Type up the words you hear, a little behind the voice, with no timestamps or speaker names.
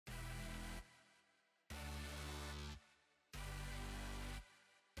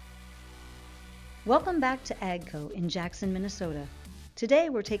Welcome back to AGCO in Jackson, Minnesota. Today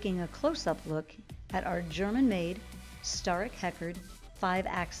we're taking a close-up look at our German-made Starek-Heckard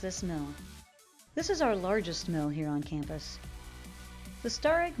 5-axis mill. This is our largest mill here on campus. The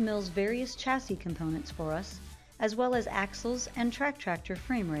Starek mills various chassis components for us, as well as axles and track tractor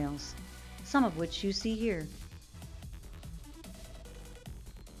frame rails, some of which you see here.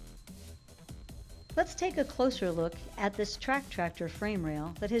 Let's take a closer look at this track tractor frame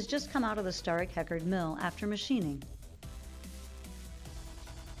rail that has just come out of the Starek-Heckard mill after machining.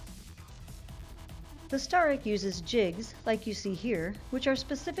 The Starek uses jigs, like you see here, which are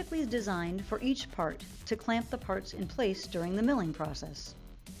specifically designed for each part to clamp the parts in place during the milling process.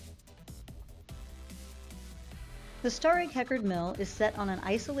 The Starek-Heckard mill is set on an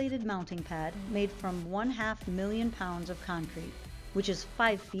isolated mounting pad made from 1/2 million pounds of concrete, which is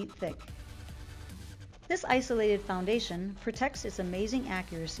 5 feet thick. This isolated foundation protects its amazing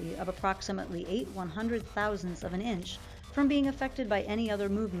accuracy of approximately 8/100,000ths of an inch from being affected by any other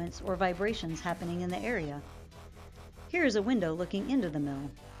movements or vibrations happening in the area. Here is a window looking into the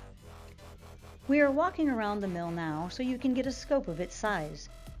mill. We are walking around the mill now so you can get a scope of its size.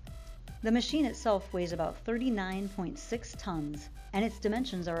 The machine itself weighs about 39.6 tons, and its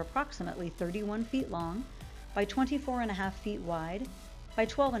dimensions are approximately 31 feet long by 24.5 feet wide by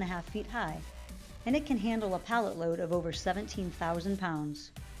 12.5 feet high, and it can handle a pallet load of over 17,000 pounds.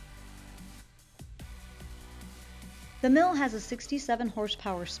 The mill has a 67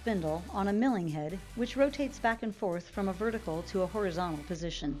 horsepower spindle on a milling head which rotates back and forth from a vertical to a horizontal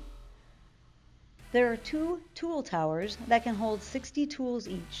position. There are 2 tool towers that can hold 60 tools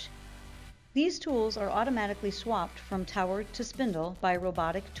each. These tools are automatically swapped from tower to spindle by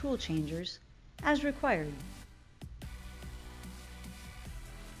robotic tool changers as required.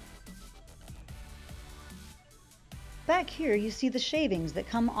 Back here you see the shavings that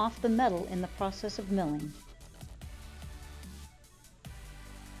come off the metal in the process of milling.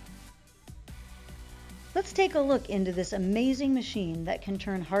 Let's take a look into this amazing machine that can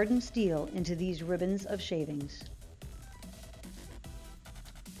turn hardened steel into these ribbons of shavings.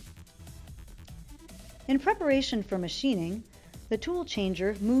 In preparation for machining, the tool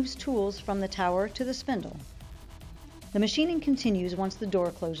changer moves tools from the tower to the spindle. The machining continues once the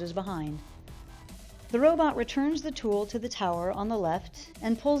door closes behind. The robot returns the tool to the tower on the left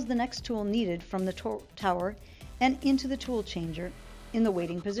and pulls the next tool needed from the tower and into the tool changer in the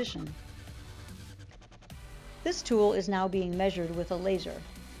waiting position. This tool is now being measured with a laser.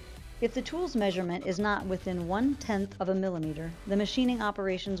 If the tool's measurement is not within 1/10 of a millimeter, the machining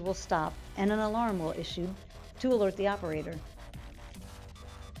operations will stop and an alarm will issue to alert the operator.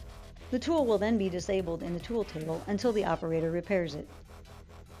 The tool will then be disabled in the tool table until the operator repairs it.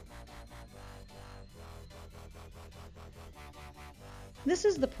 This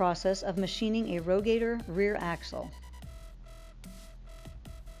is the process of machining a Rotator rear axle.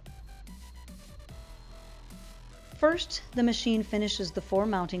 First, the machine finishes the 4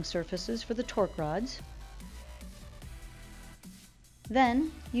 mounting surfaces for the torque rods.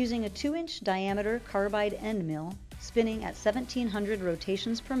 Then, using a 2-inch diameter carbide end mill, spinning at 1700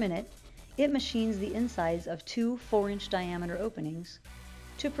 rotations per minute, it machines the insides of 2 4-inch diameter openings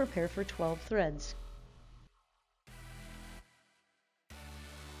to prepare for 12 threads.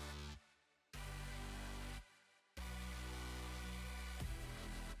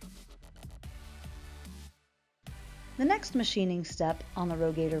 The next machining step on the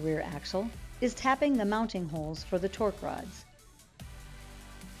Rotator rear axle is tapping the mounting holes for the torque rods.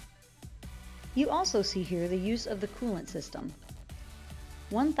 You also see here the use of the coolant system.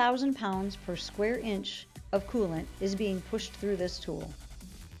 1,000 pounds per square inch of coolant is being pushed through this tool.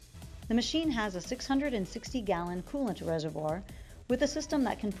 The machine has a 660-gallon coolant reservoir with a system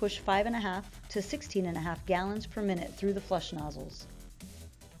that can push 5.5 to 16.5 gallons per minute through the flush nozzles.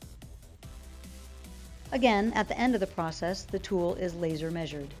 Again, at the end of the process, the tool is laser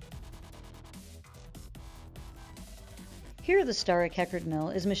measured. Here the Starek-Heckard mill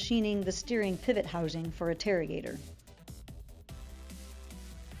is machining the steering pivot housing for a Tarrigator.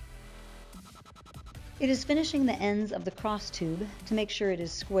 It is finishing the ends of the cross tube to make sure it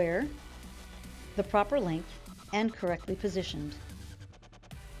is square, the proper length, and correctly positioned.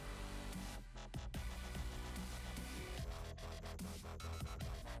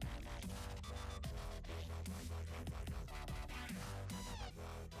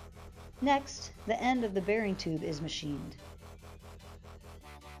 Next, the end of the bearing tube is machined.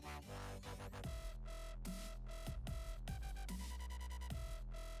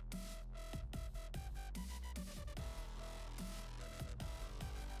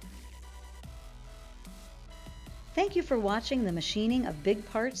 Thank you for watching the machining of big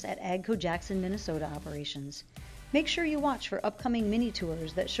parts at AGCO Jackson, Minnesota operations. Make sure you watch for upcoming mini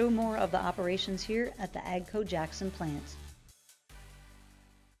tours that show more of the operations here at the AGCO Jackson plant.